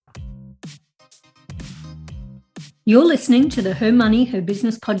You're listening to the Her Money, Her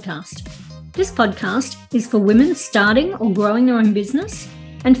Business podcast. This podcast is for women starting or growing their own business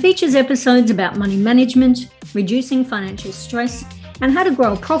and features episodes about money management, reducing financial stress, and how to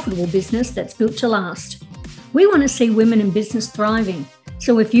grow a profitable business that's built to last. We want to see women in business thriving.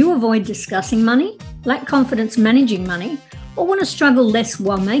 So if you avoid discussing money, lack confidence managing money, or want to struggle less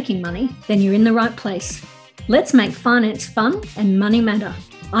while making money, then you're in the right place. Let's make finance fun and money matter.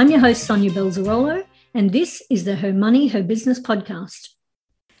 I'm your host, Sonia Belzarolo, and this is the Her Money, Her Business podcast.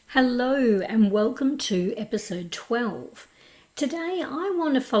 Hello, and welcome to episode 12. Today, I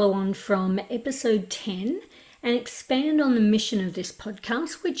want to follow on from episode 10 and expand on the mission of this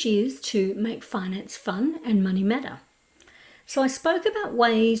podcast, which is to make finance fun and money matter. So I spoke about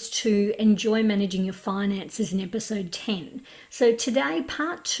ways to enjoy managing your finances in episode 10. So today,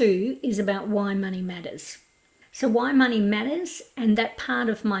 part 2 is about why money matters. So why money matters, and that part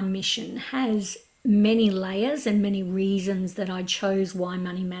of my mission has many layers and many reasons that I chose why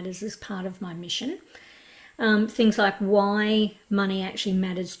money matters as part of my mission. Things like why money actually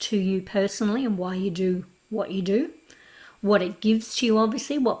matters to you personally and why you do what you do, what it gives to you,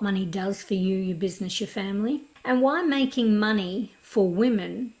 obviously, what money does for you, your business, your family, and why making money for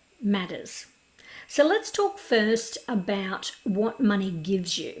women matters. So let's talk first about what money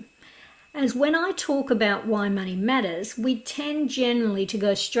gives you. As when I talk about why money matters, we tend generally to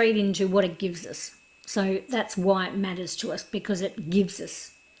go straight into what it gives us. So that's why it matters to us, because it gives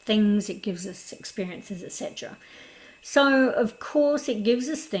us things, it gives us experiences, etc. So of course it gives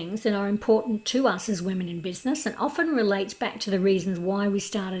us things that are important to us as women in business and often relates back to the reasons why we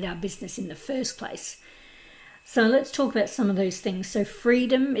started our business in the first place. So let's talk about some of those things. So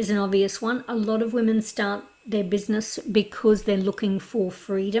freedom is an obvious one. A lot of women start their business because they're looking for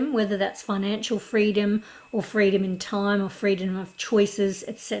freedom, whether that's financial freedom or freedom in time or freedom of choices,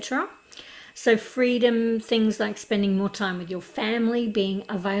 etc. So freedom, things like spending more time with your family, being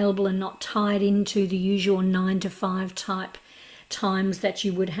available and not tied into the usual 9 to 5 type times that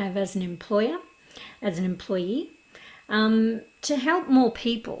you would have as an employer, as an employee, to help more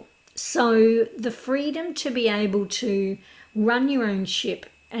people. So the freedom to be able to run your own ship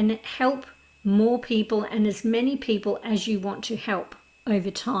and help more people and as many people as you want to help over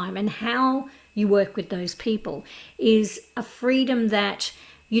time, and how you work with those people is a freedom that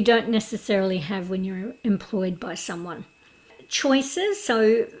you don't necessarily have when you're employed by someone. Choices,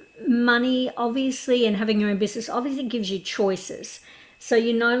 so money obviously and having your own business obviously gives you choices. So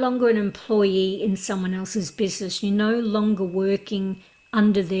you're no longer an employee in someone else's business. You're no longer working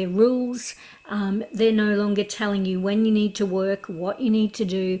under their rules. They're no longer telling you when you need to work, what you need to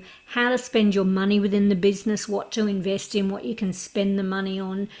do, how to spend your money within the business, what to invest in, what you can spend the money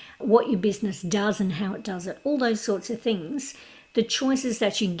on, what your business does and how it does it, all those sorts of things. The choices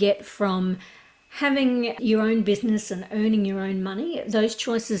that you get from having your own business and earning your own money, those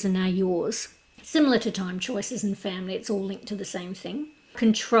choices are now yours. Similar to time choices and family, it's all linked to the same thing.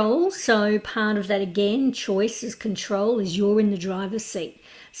 Control, so part of that again, choice is control, is you're in the driver's seat.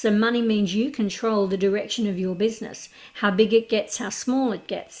 So money means you control the direction of your business, how big it gets, how small it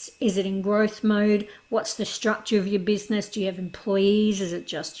gets. Is it in growth mode? What's the structure of your business? Do you have employees? Is it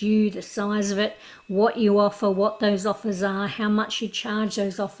just you? The size of it? What you offer? What those offers are? How much you charge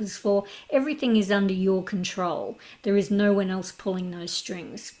those offers for? Everything is under your control. There is no one else pulling those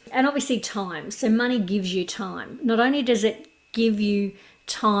strings. And obviously time. So money gives you time. Not only does it give you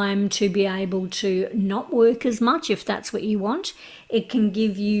time to be able to not work as much if that's what you want. It can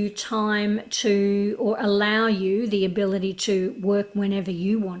give you time to, or allow you the ability to work whenever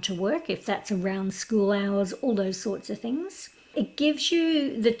you want to work, if that's around school hours, all those sorts of things. It gives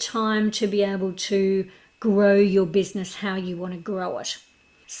you the time to be able to grow your business how you want to grow it.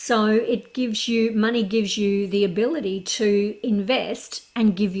 So it gives you, money gives you the ability to invest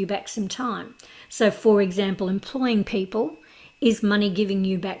and give you back some time. So for example, employing people is money giving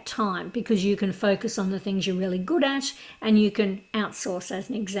you back time because you can focus on the things you're really good at and you can outsource,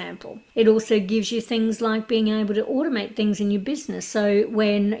 as an example. It also gives you things like being able to automate things in your business. So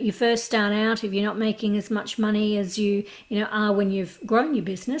when you first start out, if you're not making as much money as you are when you've grown your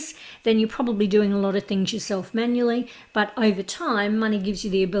business, then you're probably doing a lot of things yourself manually. But over time, money gives you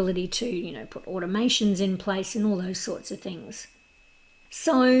the ability to, put automations in place and all those sorts of things.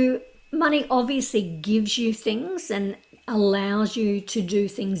 So money obviously gives you things and allows you to do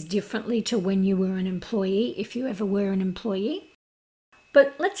things differently to when you were an employee, if you ever were an employee.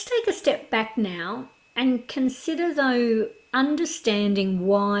 But let's take a step back now and consider, though, understanding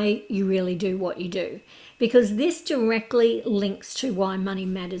why you really do what you do, because this directly links to why money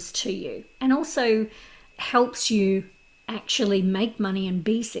matters to you and also helps you actually make money and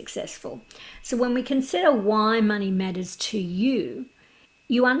be successful. So when we consider why money matters to you,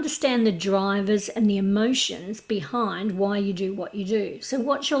 you understand the drivers and the emotions behind why you do what you do. So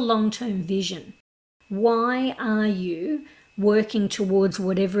what's your long-term vision? Why are you working towards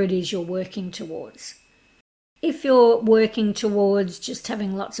whatever it is you're working towards? If you're working towards just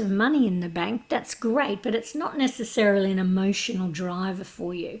having lots of money in the bank, that's great, but it's not necessarily an emotional driver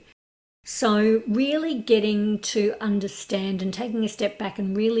for you. So really getting to understand and taking a step back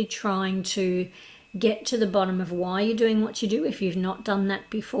and really trying to get to the bottom of why you're doing what you do if you've not done that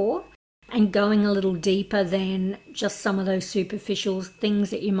before, and going a little deeper than just some of those superficial things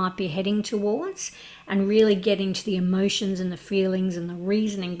that you might be heading towards, and really getting to the emotions and the feelings and the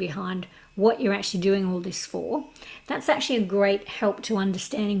reasoning behind what you're actually doing all this for. That's actually a great help to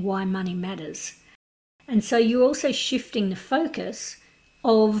understanding why money matters. And so you're also shifting the focus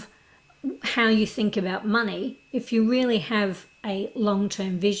of how you think about money if you really have a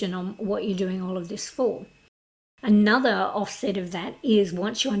long-term vision on what you're doing all of this for. Another offset of that is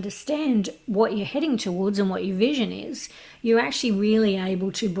once you understand what you're heading towards and what your vision is, you're actually really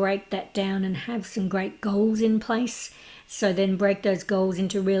able to break that down and have some great goals in place. So then break those goals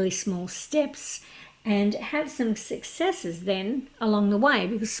into really small steps and have some successes then along the way,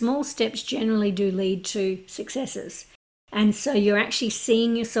 because small steps generally do lead to successes. And so you're actually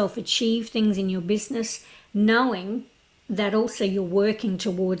seeing yourself achieve things in your business, knowing that also you're working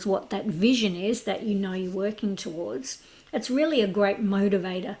towards what that vision is that you know you're working towards. It's really a great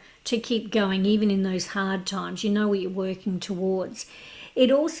motivator to keep going even in those hard times. You know what you're working towards.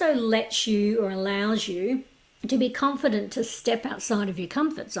 It also lets you or allows you to be confident to step outside of your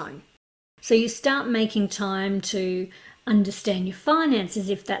comfort zone. So you start making time to understand your finances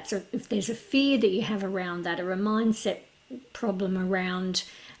if there's a fear that you have around that, or a mindset problem around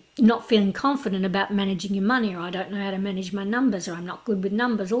not feeling confident about managing your money, or I don't know how to manage my numbers, or I'm not good with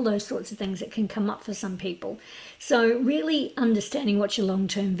numbers, all those sorts of things that can come up for some people. So really understanding what your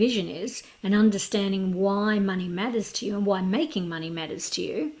long-term vision is and understanding why money matters to you and why making money matters to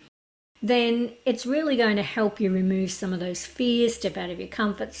you, then it's really going to help you remove some of those fears, step out of your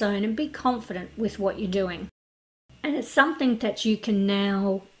comfort zone and be confident with what you're doing. And it's something that you can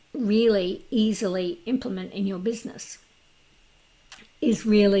now really easily implement in your business. Is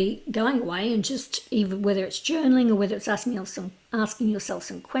really going away and just, even whether it's journaling or whether it's asking yourself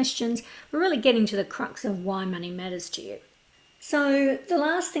some questions, we're really getting to the crux of why money matters to you. So the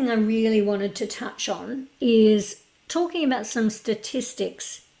last thing I really wanted to touch on is talking about some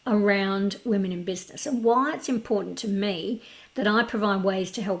statistics around women in business and why it's important to me that I provide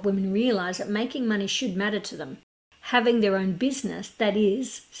ways to help women realize that making money should matter to them. Having their own business that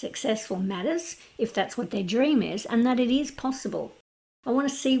is successful matters if that's what their dream is, and that it is possible. I want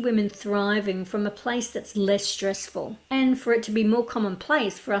to see women thriving from a place that's less stressful, and for it to be more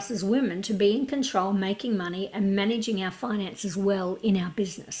commonplace for us as women to be in control, making money and managing our finances well in our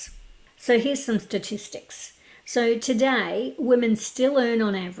business. So here's some statistics. So today, women still earn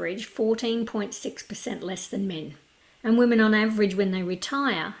on average 14.6% less than men. And women on average when they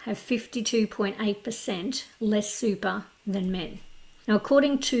retire have 52.8% less super than men. Now,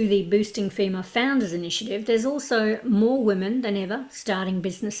 according to the Boosting Female Founders Initiative, there's also more women than ever starting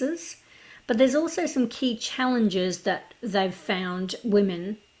businesses, but there's also some key challenges that they've found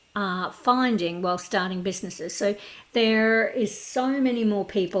women are finding while starting businesses. So there is so many more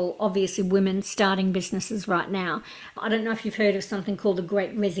people, obviously women, starting businesses right now. I don't know if you've heard of something called the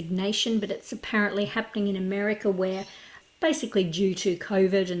Great Resignation, but it's apparently happening in America, where basically due to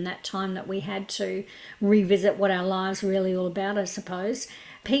COVID and that time that we had to revisit what our lives are really all about, I suppose,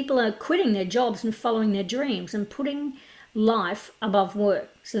 people are quitting their jobs and following their dreams and putting life above work.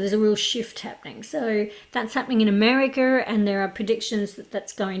 So there's a real shift happening. So that's happening in America, and there are predictions that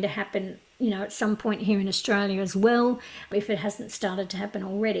that's going to happen, at some point here in Australia as well, if it hasn't started to happen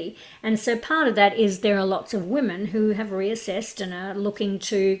already. And so part of that is there are lots of women who have reassessed and are looking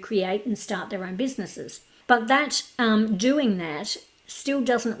to create and start their own businesses. But that doing that still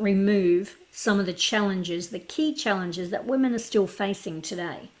doesn't remove some of the challenges, the key challenges that women are still facing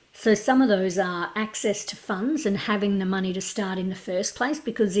today. So some of those are access to funds and having the money to start in the first place,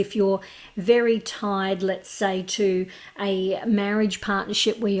 because if you're very tied, let's say, to a marriage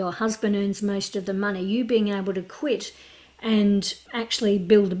partnership where your husband earns most of the money, you being able to quit and actually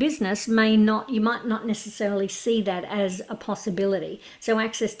build a business you might not necessarily see that as a possibility. So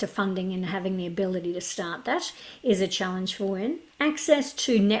access to funding and having the ability to start that is a challenge for women. access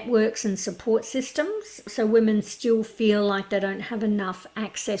to networks and support systems. So women still feel like they don't have enough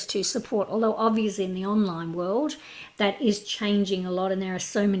access to support, although obviously in the online world that is changing a lot, and there are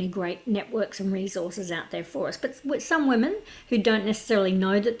so many great networks and resources out there for us. But with some women who don't necessarily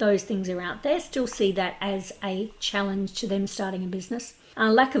know that those things are out there still see that as a challenge to them starting a business.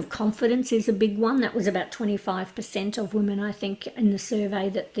 Lack of confidence is a big one. That was about 25% of women, I think, in the survey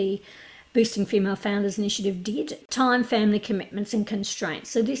that the Boosting Female Founders Initiative did. Time, family commitments and constraints.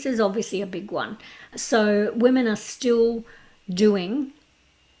 So this is obviously a big one. So women are still doing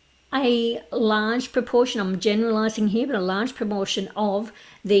a large proportion, I'm generalizing here, but a large proportion of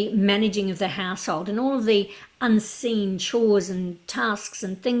the managing of the household and all of the unseen chores and tasks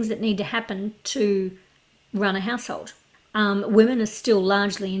and things that need to happen to run a household. Women are still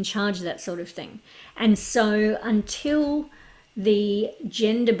largely in charge of that sort of thing. And so until the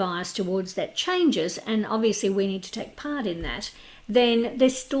gender bias towards that changes, and obviously we need to take part in that, then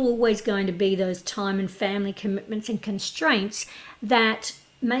there's still always going to be those time and family commitments and constraints that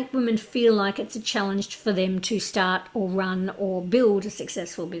make women feel like it's a challenge for them to start or run or build a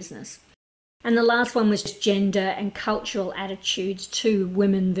successful business. And the last one was gender and cultural attitudes to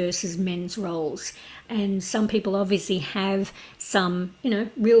women versus men's roles. And some people obviously have some,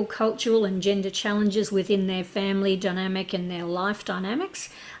 real cultural and gender challenges within their family dynamic and their life dynamics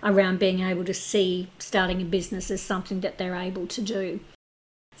around being able to see starting a business as something that they're able to do.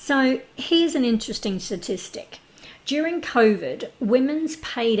 So here's an interesting statistic. During COVID, women's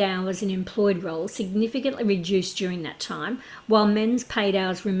paid hours in employed roles significantly reduced during that time, while men's paid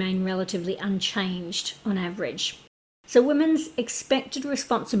hours remain relatively unchanged on average. So women's expected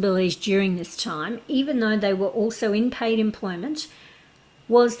responsibilities during this time, even though they were also in paid employment,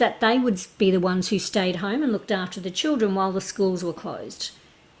 was that they would be the ones who stayed home and looked after the children while the schools were closed.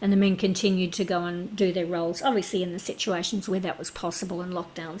 And the men continued to go and do their roles, obviously in the situations where that was possible and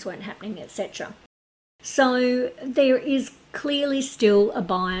lockdowns weren't happening, etc. So there is clearly still a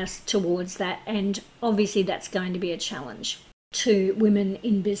bias towards that, and obviously that's going to be a challenge to women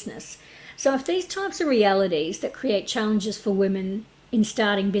in business. So if these types of realities that create challenges for women in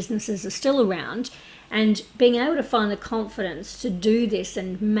starting businesses are still around, and being able to find the confidence to do this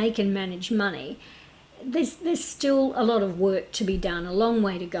and make and manage money, there's still a lot of work to be done, a long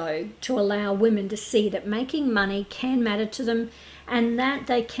way to go to allow women to see that making money can matter to them and that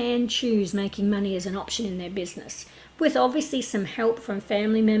they can choose making money as an option in their business. With obviously some help from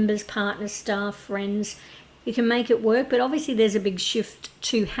family members, partners, staff, friends, you can make it work, but obviously there's a big shift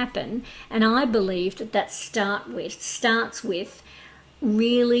to happen. And I believe that starts with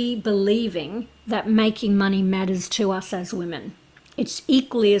really believing that making money matters to us as women. It's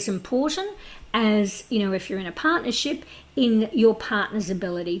equally as important as, if you're in a partnership, in your partner's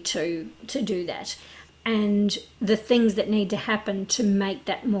ability to do that. And the things that need to happen to make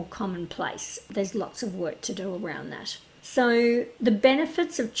that more commonplace. There's lots of work to do around that. So the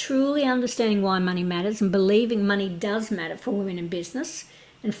benefits of truly understanding why money matters and believing money does matter for women in business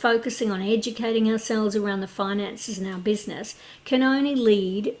and focusing on educating ourselves around the finances in our business can only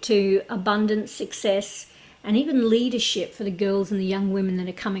lead to abundance, success, and even leadership for the girls and the young women that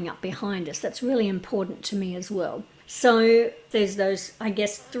are coming up behind us. That's really important to me as well. So there's those,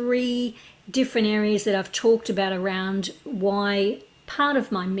 3 different areas that I've talked about around why part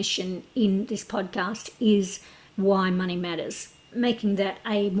of my mission in this podcast is why money matters. Making that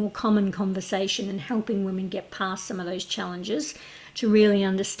a more common conversation and helping women get past some of those challenges to really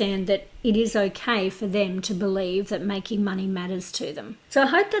understand that it is okay for them to believe that making money matters to them. So I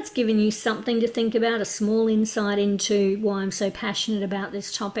hope that's given you something to think about, a small insight into why I'm so passionate about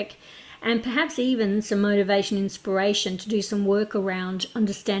this topic, and perhaps even some motivation, inspiration to do some work around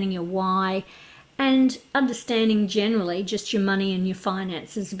understanding your why and understanding generally just your money and your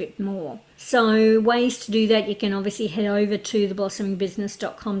finances a bit more. So ways to do that, you can obviously head over to the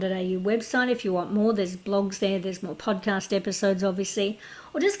blossomingbusiness.com.au website if you want more. There's blogs there, there's more podcast episodes obviously,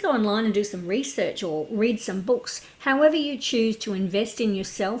 or just go online and do some research or read some books. However you choose to invest in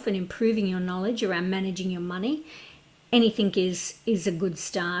yourself and improving your knowledge around managing your money, anything is a good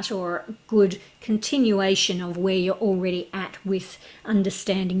start or a good continuation of where you're already at with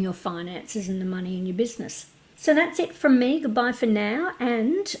understanding your finances and the money in your business. So that's it from me. Goodbye for now,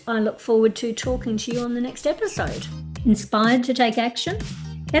 and I look forward to talking to you on the next episode. Inspired to take action?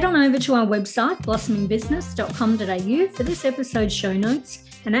 Head on over to our website, blossomingbusiness.com.au, for this episode's show notes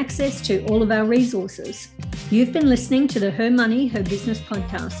and access to all of our resources. You've been listening to the Her Money, Her Business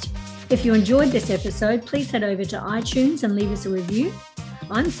podcast. If you enjoyed this episode, please head over to iTunes and leave us a review.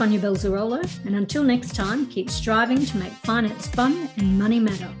 I'm Sonia Belzarolo, and until next time, keep striving to make finance fun and money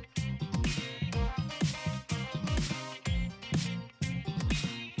matter.